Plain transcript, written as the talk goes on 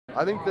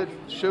I think that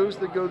shows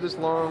that go this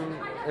long,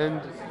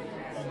 and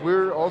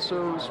we're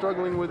also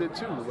struggling with it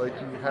too. Like,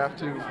 you have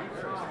to.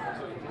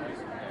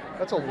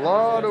 That's a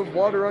lot of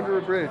water under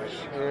a bridge,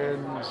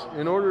 and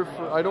in order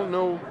for, I don't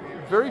know,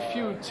 very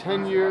few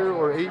 10-year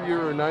or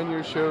 8-year or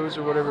 9-year shows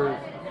or whatever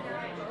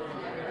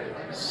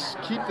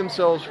keep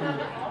themselves from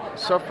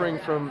suffering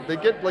from. They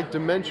get like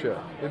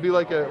dementia. It'd be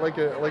like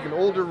an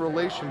older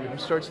relation who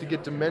starts to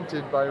get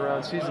demented by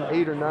around season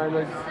 8 or 9.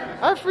 Like,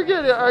 I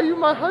forget, are you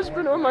my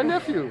husband or my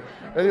nephew?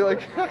 And you're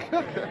like,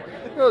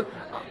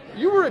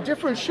 you were a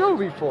different show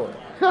before.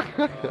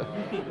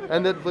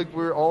 And that, like,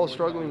 we're all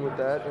struggling with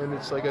that, and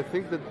it's like, I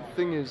think that the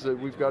thing is that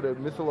we've got a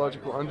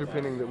mythological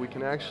underpinning that we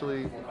can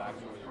actually,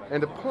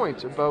 and a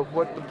point about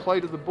what the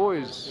plight of the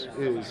boys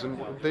is, and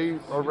they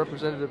are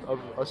representative of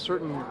a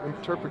certain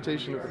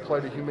interpretation of the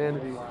plight of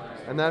humanity,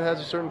 and that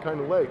has a certain kind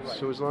of legs.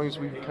 So as long as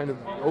we kind of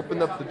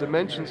open up the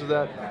dimensions of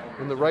that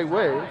in the right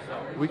way,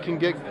 we can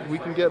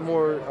get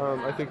more,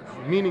 I think,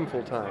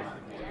 meaningful time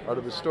out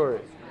of the story.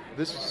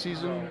 This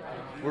season,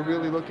 we're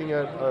really looking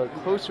at a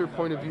closer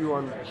point of view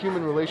on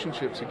human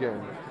relationships again,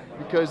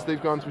 because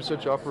they've gone through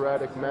such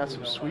operatic,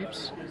 massive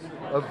sweeps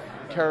of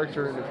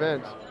character and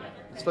event.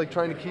 It's like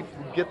trying to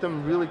get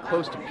them really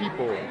close to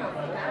people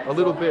a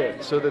little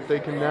bit, so that they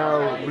can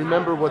now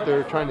remember what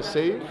they're trying to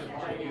save,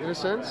 in a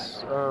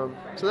sense. So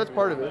that's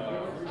part of it.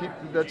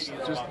 That's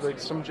just like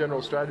some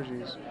general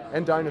strategies,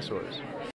 and dinosaurs.